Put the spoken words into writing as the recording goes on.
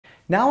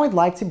Now I'd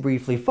like to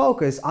briefly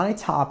focus on a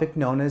topic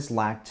known as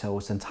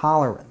lactose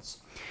intolerance.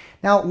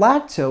 Now,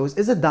 lactose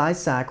is a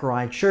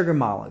disaccharide sugar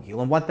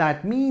molecule, and what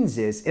that means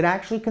is it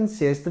actually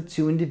consists of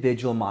two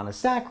individual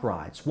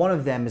monosaccharides. One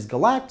of them is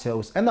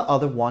galactose and the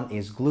other one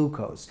is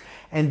glucose.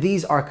 And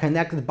these are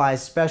connected by a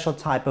special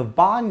type of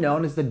bond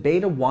known as the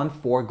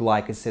beta-1,4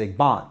 glycosidic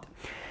bond.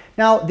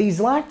 Now, these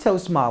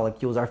lactose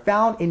molecules are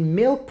found in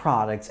milk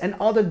products and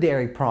other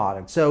dairy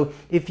products. So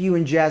if you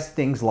ingest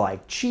things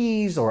like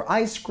cheese or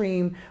ice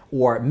cream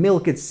or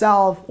milk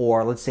itself,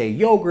 or let's say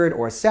yogurt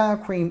or sour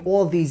cream,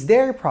 all of these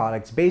dairy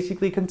products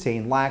basically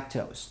contain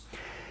lactose.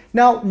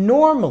 Now,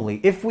 normally,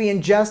 if we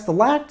ingest the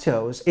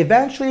lactose,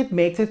 eventually it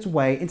makes its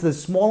way into the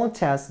small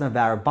intestine of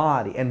our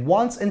body. And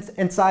once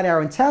inside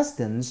our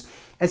intestines,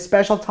 a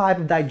special type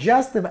of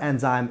digestive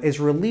enzyme is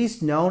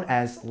released known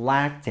as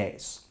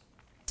lactase.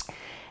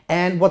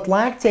 And what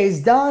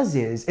lactase does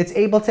is it's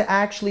able to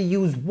actually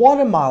use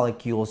water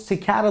molecules to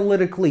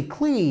catalytically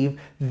cleave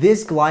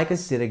this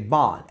glycosidic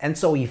bond. And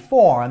so we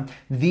form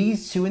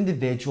these two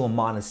individual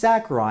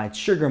monosaccharide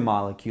sugar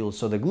molecules,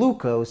 so the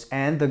glucose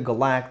and the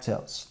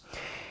galactose.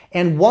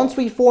 And once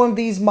we form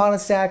these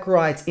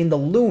monosaccharides in the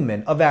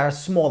lumen of our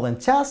small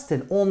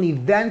intestine, only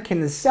then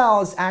can the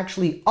cells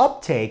actually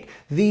uptake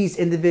these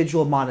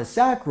individual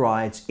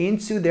monosaccharides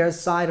into their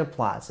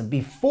cytoplasm.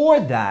 Before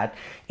that,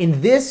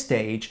 in this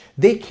stage,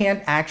 they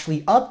can't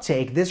actually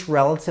uptake this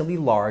relatively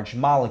large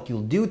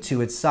molecule due to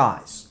its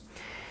size.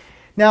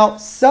 Now,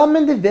 some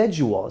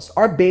individuals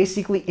are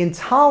basically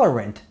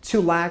intolerant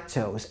to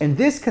lactose, and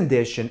this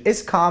condition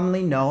is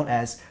commonly known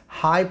as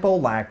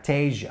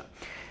hypolactasia.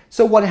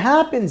 So what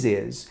happens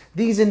is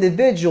these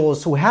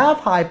individuals who have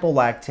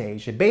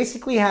hypolactasia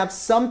basically have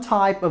some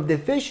type of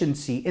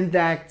deficiency in the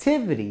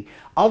activity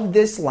of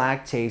this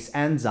lactase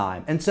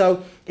enzyme. And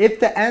so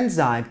if the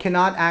enzyme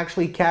cannot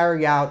actually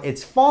carry out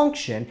its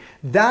function,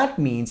 that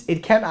means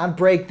it cannot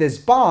break this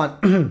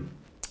bond.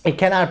 It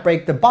cannot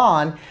break the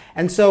bond.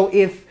 And so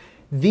if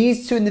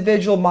these two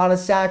individual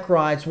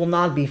monosaccharides will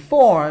not be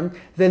formed,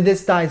 then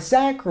this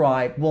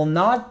disaccharide will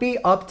not be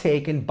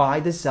uptaken by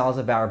the cells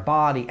of our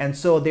body. And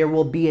so there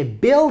will be a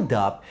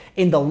buildup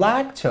in the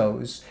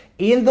lactose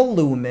in the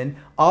lumen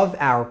of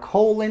our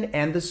colon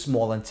and the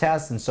small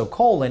intestine. So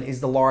colon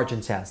is the large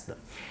intestine.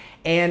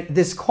 And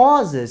this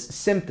causes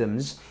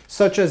symptoms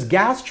such as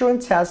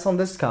gastrointestinal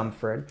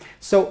discomfort,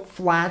 so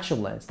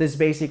flatulence. This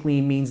basically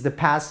means the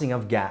passing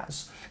of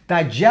gas.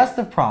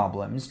 Digestive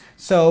problems,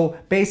 so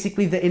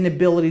basically the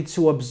inability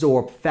to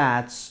absorb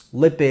fats,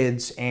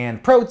 lipids,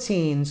 and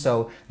protein,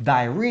 so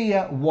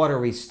diarrhea,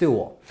 watery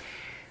stool.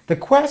 The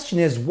question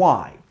is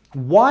why?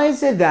 Why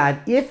is it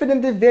that if an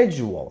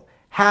individual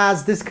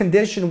has this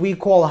condition we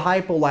call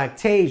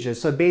hypolactasia,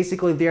 so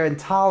basically they're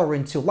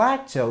intolerant to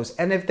lactose,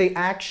 and if they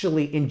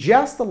actually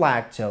ingest the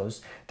lactose,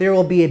 there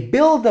will be a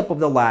buildup of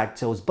the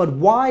lactose, but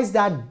why is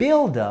that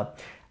buildup,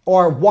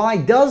 or why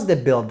does the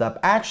buildup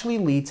actually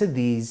lead to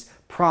these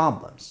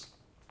problems?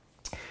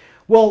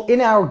 Well,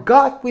 in our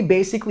gut, we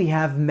basically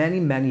have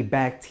many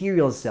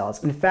bacterial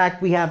cells. In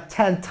fact, we have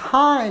 10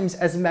 times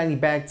as many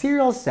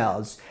bacterial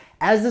cells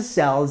as the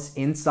cells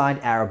inside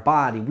our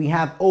body. We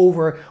have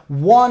over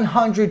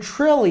 100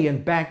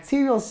 trillion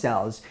bacterial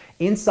cells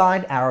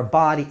inside our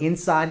body,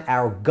 inside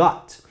our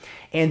gut.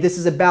 And this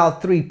is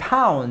about 3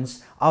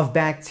 pounds of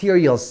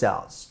bacterial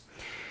cells.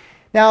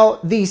 Now,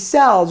 these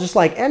cells, just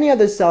like any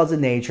other cells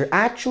in nature,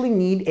 actually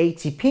need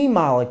ATP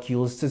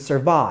molecules to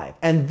survive.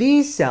 And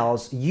these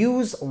cells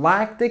use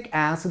lactic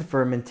acid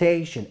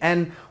fermentation.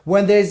 And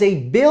when there's a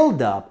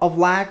buildup of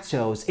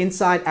lactose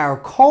inside our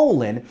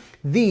colon,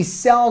 these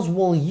cells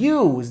will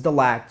use the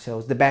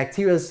lactose. The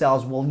bacterial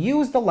cells will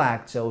use the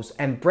lactose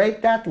and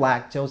break that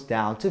lactose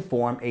down to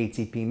form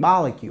ATP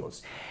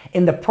molecules.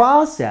 In the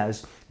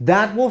process,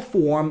 that will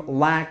form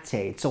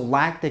lactate, so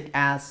lactic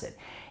acid.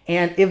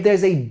 And if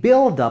there's a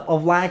buildup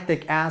of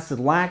lactic acid,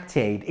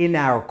 lactate, in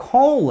our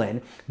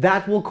colon,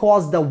 that will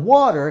cause the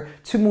water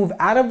to move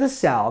out of the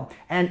cell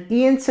and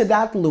into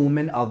that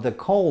lumen of the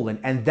colon.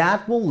 And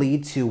that will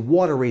lead to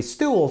watery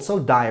stool, so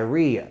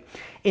diarrhea.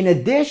 In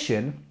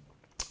addition,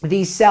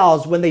 these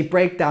cells, when they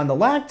break down the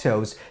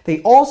lactose,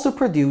 they also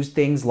produce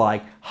things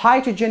like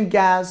hydrogen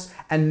gas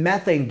and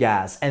methane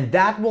gas, and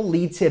that will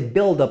lead to a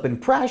buildup in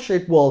pressure.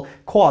 It will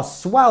cause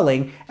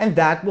swelling, and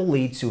that will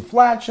lead to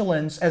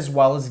flatulence as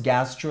well as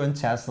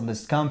gastrointestinal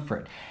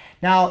discomfort.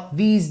 Now,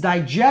 these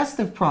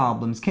digestive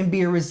problems can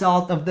be a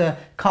result of the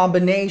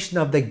combination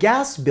of the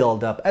gas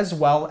buildup as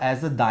well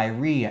as the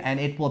diarrhea,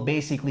 and it will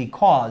basically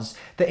cause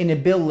the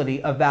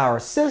inability of our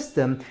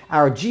system,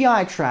 our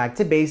GI tract,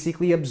 to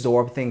basically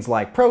absorb things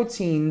like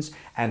proteins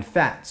and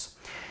fats.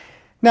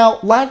 Now,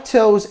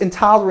 lactose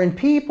intolerant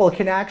people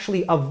can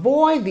actually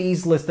avoid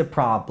these list of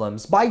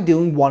problems by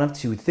doing one of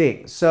two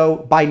things.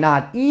 So by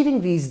not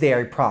eating these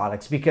dairy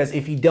products, because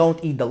if you don't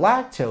eat the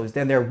lactose,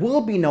 then there will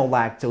be no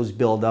lactose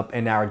buildup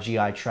in our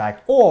GI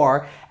tract,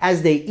 or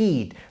as they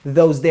eat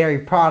those dairy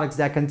products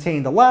that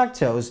contain the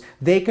lactose,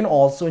 they can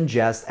also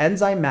ingest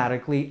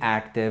enzymatically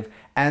active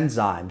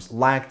enzymes,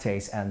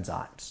 lactase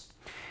enzymes.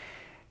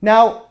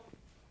 Now,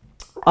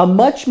 A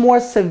much more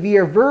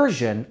severe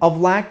version of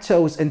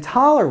lactose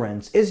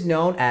intolerance is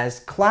known as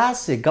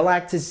classic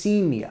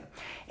galactosemia.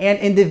 And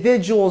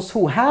individuals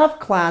who have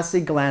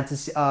classic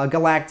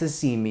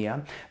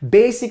galactosemia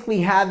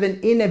basically have an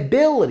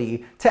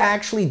inability to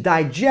actually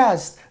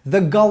digest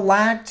the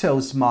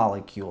galactose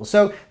molecule.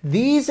 So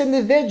these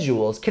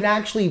individuals can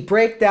actually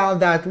break down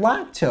that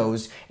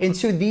lactose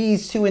into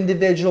these two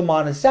individual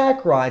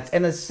monosaccharides,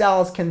 and the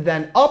cells can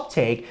then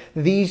uptake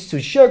these two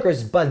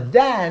sugars, but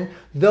then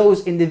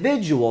those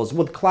individuals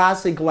with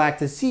classic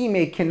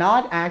galactosemia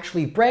cannot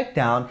actually break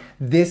down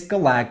this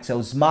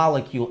galactose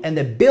molecule, and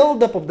the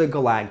buildup of the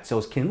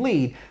galactose can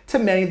lead to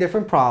many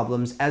different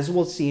problems, as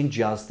we'll see in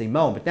just a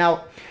moment.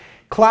 Now,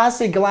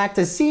 classic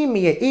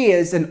galactosemia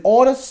is an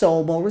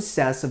autosomal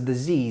recessive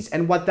disease,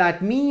 and what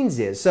that means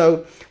is,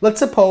 so let's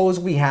suppose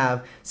we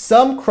have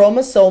some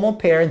chromosomal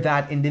pair in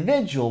that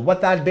individual.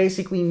 What that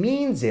basically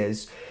means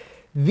is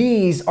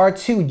these are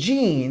two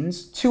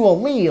genes, two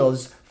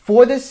alleles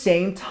for the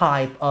same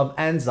type of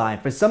enzyme,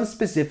 for some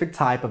specific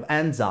type of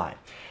enzyme.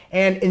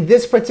 And in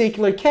this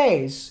particular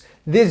case,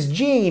 this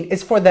gene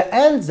is for the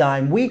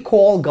enzyme we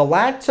call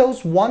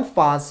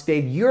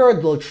galactose-1-phosphate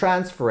uridyl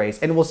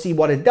transferase, and we'll see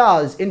what it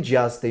does in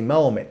just a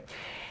moment.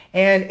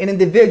 And in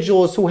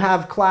individuals who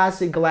have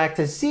classic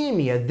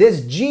galactosemia,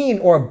 this gene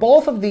or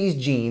both of these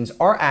genes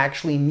are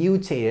actually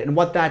mutated. And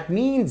what that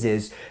means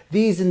is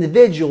these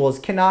individuals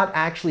cannot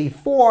actually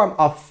form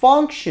a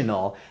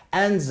functional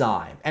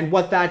enzyme. And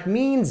what that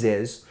means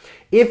is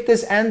if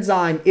this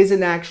enzyme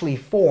isn't actually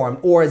formed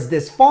or is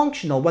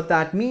dysfunctional, what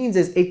that means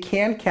is it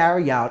can't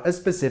carry out a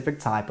specific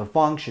type of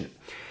function.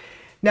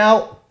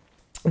 Now,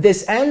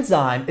 this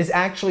enzyme is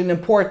actually an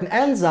important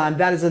enzyme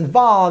that is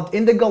involved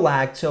in the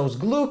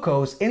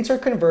galactose-glucose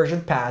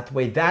interconversion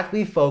pathway that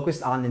we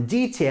focused on in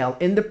detail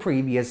in the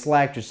previous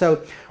lecture.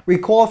 So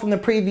recall from the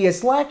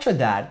previous lecture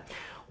that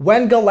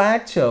when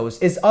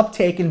galactose is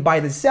uptaken by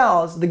the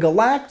cells, the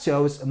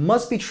galactose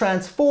must be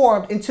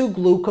transformed into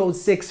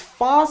glucose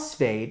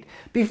 6-phosphate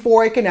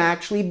before it can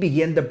actually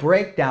begin the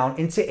breakdown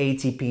into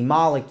ATP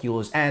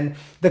molecules. And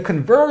the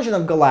conversion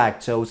of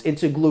galactose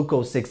into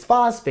glucose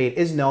 6-phosphate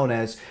is known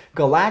as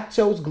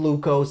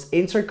galactose-glucose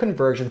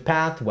interconversion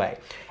pathway.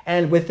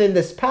 And within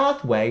this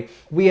pathway,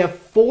 we have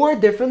 4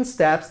 different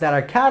steps that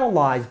are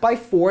catalyzed by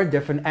 4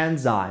 different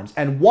enzymes.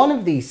 And one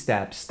of these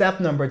steps, step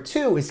number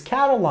 2, is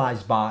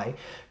catalyzed by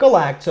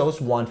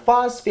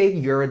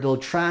galactose-1-phosphate uridyl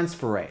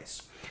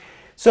transferase.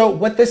 So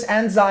what this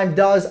enzyme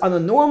does under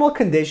normal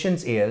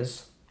conditions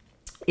is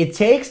it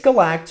takes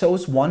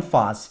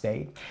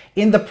galactose-1-phosphate.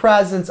 In the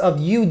presence of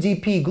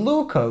UDP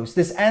glucose,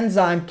 this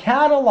enzyme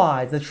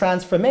catalyzes the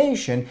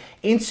transformation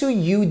into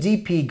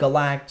UDP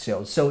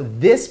galactose. So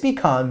this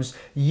becomes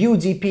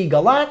UDP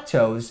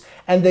galactose,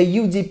 and the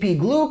UDP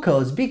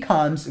glucose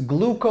becomes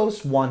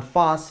glucose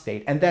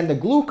 1-phosphate. And then the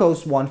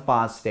glucose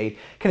 1-phosphate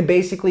can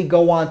basically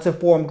go on to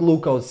form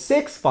glucose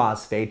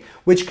 6-phosphate,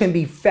 which can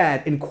be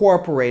fed,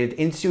 incorporated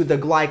into the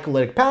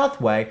glycolytic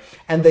pathway,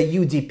 and the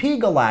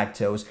UDP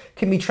galactose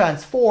can be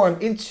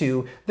transformed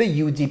into the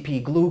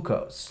UDP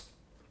glucose.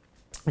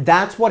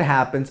 That's what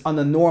happens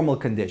under normal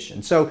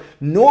conditions. So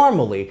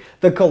normally,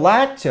 the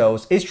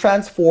galactose is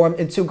transformed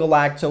into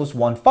galactose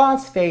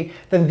 1-phosphate,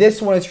 then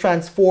this one is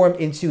transformed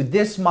into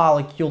this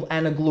molecule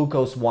and a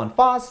glucose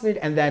 1-phosphate,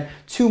 and then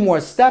 2 more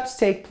steps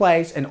take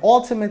place, and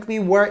ultimately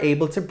we're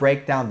able to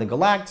break down the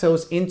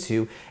galactose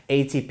into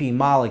ATP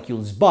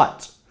molecules.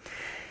 But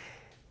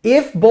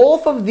if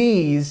both of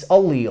these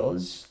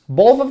alleles,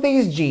 both of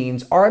these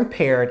genes are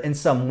impaired in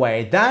some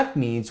way, that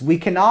means we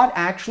cannot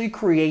actually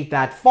create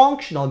that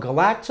functional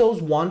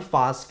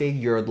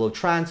galactose-1-phosphate uridyl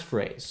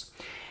transferase.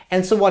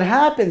 And so what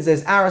happens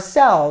is our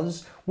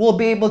cells will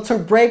be able to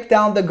break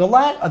down the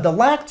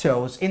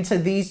lactose into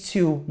these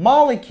 2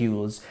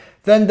 molecules.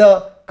 Then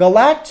the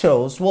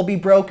galactose will be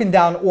broken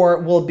down, or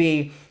will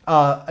be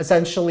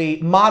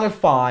essentially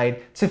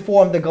modified to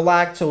form the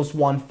galactose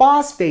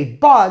 1-phosphate,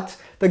 but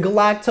the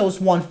galactose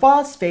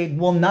 1-phosphate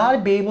will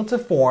not be able to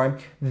form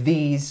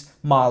these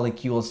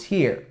molecules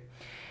here.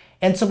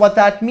 And so what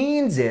that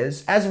means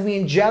is, as we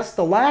ingest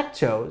the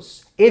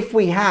lactose, if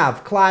we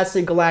have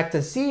classic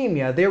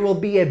galactosemia, there will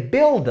be a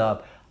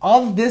buildup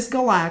of this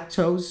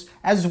galactose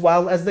as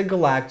well as the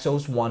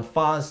galactose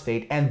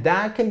 1-phosphate, and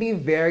that can be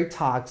very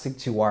toxic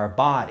to our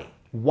body.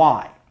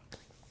 Why?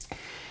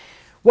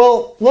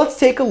 Well, let's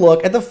take a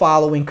look at the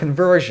following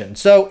conversion.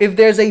 So if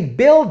there's a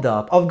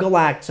buildup of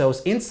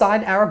galactose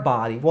inside our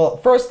body, well,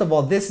 first of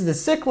all, this is the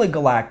cyclic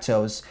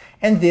galactose,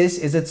 and this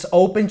is its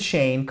open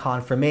chain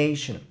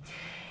conformation.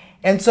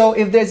 And so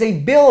if there's a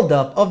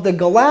buildup of the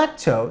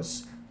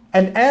galactose,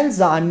 an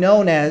enzyme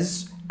known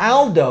as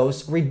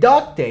aldose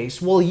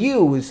reductase will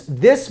use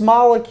this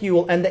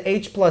molecule and the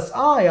H+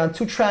 ion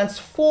to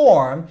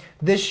transform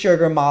this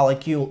sugar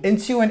molecule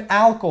into an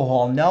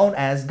alcohol known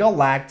as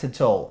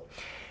galactitol.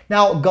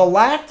 Now,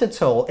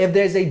 galactitol, if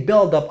there's a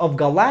buildup of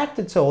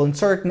galactitol in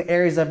certain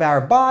areas of our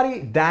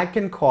body, that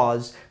can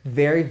cause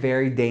very,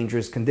 very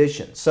dangerous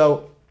conditions.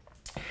 So,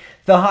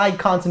 the the high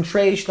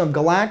concentration of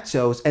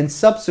galactose and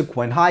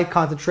subsequent high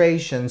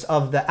concentrations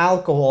of the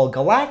alcohol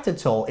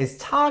galactitol is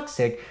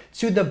toxic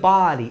to the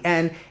body,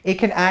 and it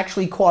can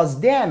actually cause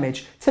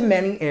damage to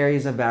many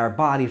areas of our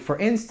body. For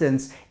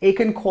instance, it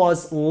can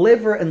cause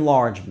liver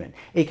enlargement.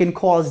 It can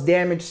cause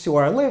damage to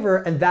our liver,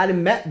 and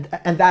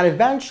that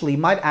eventually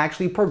might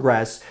actually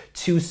progress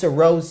to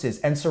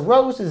cirrhosis. And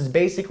cirrhosis is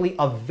basically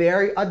a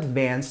very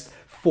advanced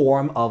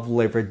form of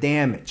liver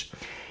damage.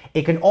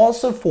 It can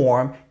also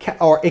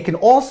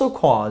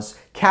cause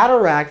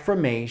cataract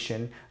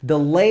formation,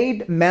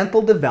 delayed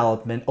mental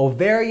development,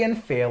 ovarian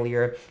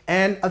failure,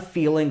 and a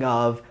feeling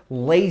of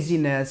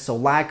laziness, so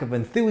lack of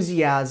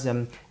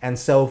enthusiasm, and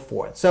so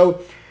forth.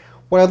 So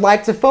what I'd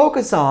like to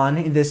focus on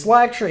in this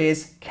lecture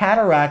is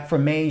cataract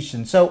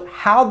formation. So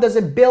how does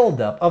a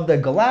buildup of the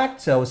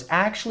galactose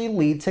actually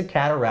lead to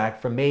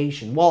cataract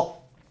formation? Well,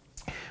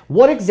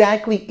 what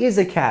exactly is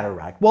a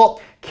cataract?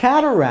 Well,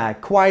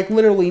 cataract quite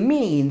literally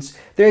means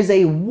there's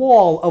a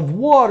wall of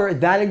water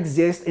that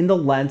exists in the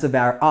lens of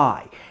our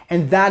eye.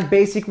 And that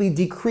basically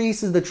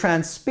decreases the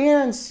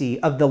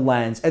transparency of the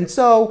lens. And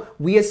so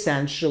we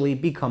essentially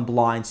become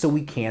blind, so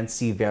we can't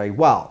see very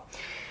well.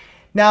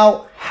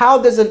 Now, how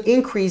does an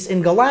increase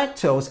in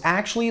galactose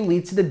actually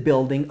lead to the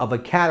building of a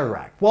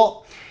cataract?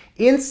 Well,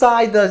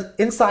 inside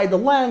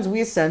the lens,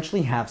 we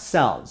essentially have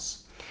cells.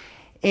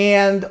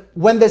 And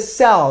when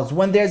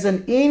there's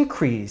an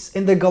increase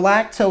in the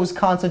galactose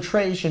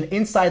concentration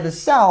inside the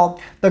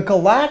cell, the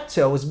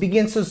galactose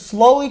begins to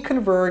slowly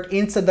convert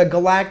into the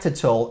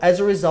galactitol as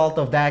a result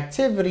of the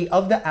activity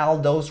of the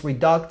aldose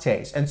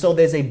reductase. And so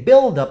there's a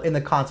buildup in the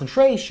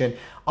concentration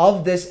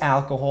of this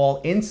alcohol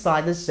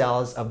inside the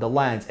cells of the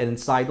lens and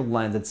inside the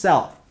lens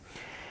itself.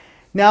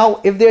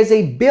 Now, if there's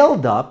a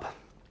buildup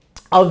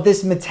of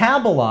this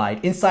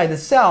metabolite inside the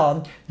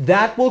cell,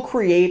 that will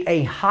create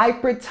a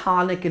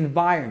hypertonic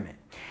environment.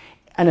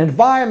 An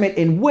environment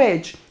in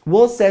which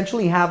we'll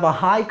essentially have a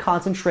high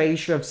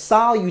concentration of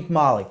solute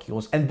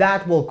molecules, and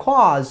that will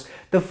cause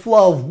the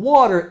flow of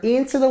water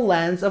into the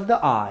lens of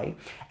the eye.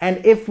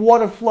 And if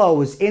water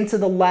flows into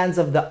the lens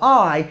of the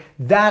eye,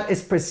 that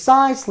is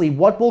precisely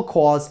what will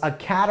cause a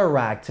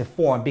cataract to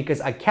form,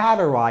 because a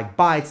cataract,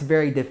 by its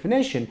very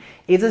definition,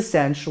 is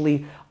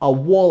essentially a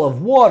wall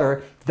of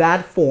water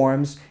that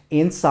forms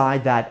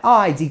inside that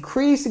eye,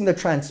 decreasing the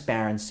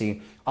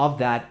transparency of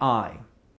that eye.